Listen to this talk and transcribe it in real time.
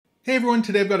Hey everyone,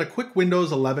 today I've got a quick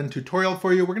Windows 11 tutorial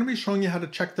for you. We're going to be showing you how to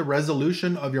check the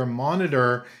resolution of your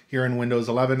monitor here in Windows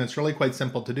 11. It's really quite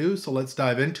simple to do, so let's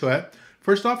dive into it.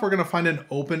 First off, we're going to find an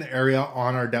open area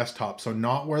on our desktop. So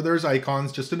not where there's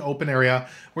icons, just an open area.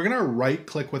 We're going to right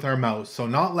click with our mouse. So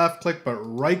not left click, but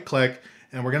right click.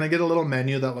 And we're going to get a little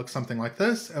menu that looks something like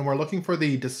this. And we're looking for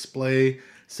the display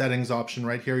settings option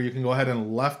right here. You can go ahead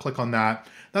and left click on that.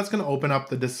 That's going to open up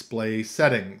the display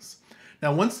settings.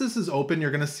 Now, once this is open,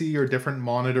 you're going to see your different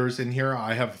monitors in here.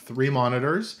 I have 3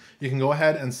 monitors. You can go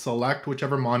ahead and select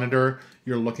whichever monitor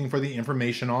you're looking for the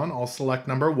information on. I'll select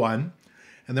number 1.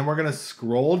 And then we're going to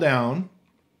scroll down.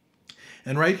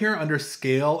 And right here under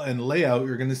Scale and Layout,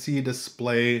 you're going to see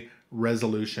Display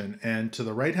Resolution. And to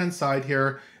the right-hand side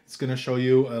here, it's going to show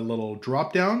you a little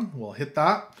drop down. We'll hit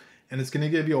that. And it's going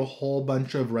to give you a whole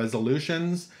bunch of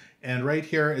resolutions. And right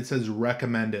here, it says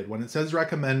recommended. When it says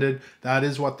recommended, that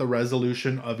is what the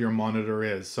resolution of your monitor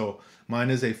is. So mine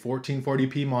is a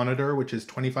 1440p monitor, which is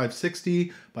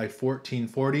 2560 by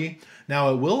 1440.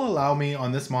 Now it will allow me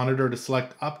on this monitor to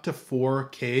select up to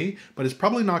 4K, but it's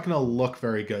probably not gonna look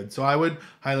very good. So I would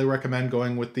highly recommend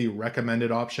going with the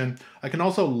recommended option. I can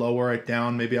also lower it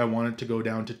down. Maybe I want it to go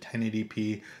down to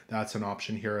 1080p. That's an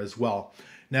option here as well.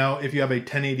 Now, if you have a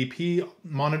 1080p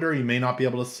monitor, you may not be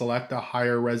able to select a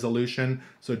higher resolution,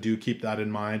 so do keep that in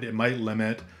mind. It might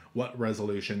limit what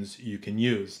resolutions you can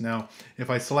use. Now, if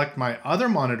I select my other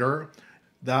monitor,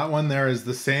 that one there is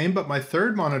the same, but my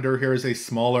third monitor here is a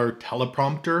smaller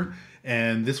teleprompter,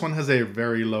 and this one has a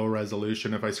very low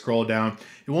resolution. If I scroll down,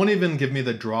 it won't even give me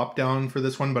the drop down for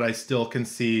this one, but I still can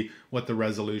see what the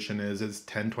resolution is. It's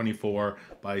 1024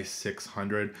 by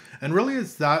 600. And really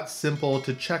it's that simple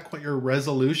to check what your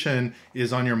resolution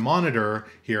is on your monitor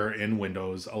here in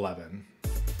Windows 11.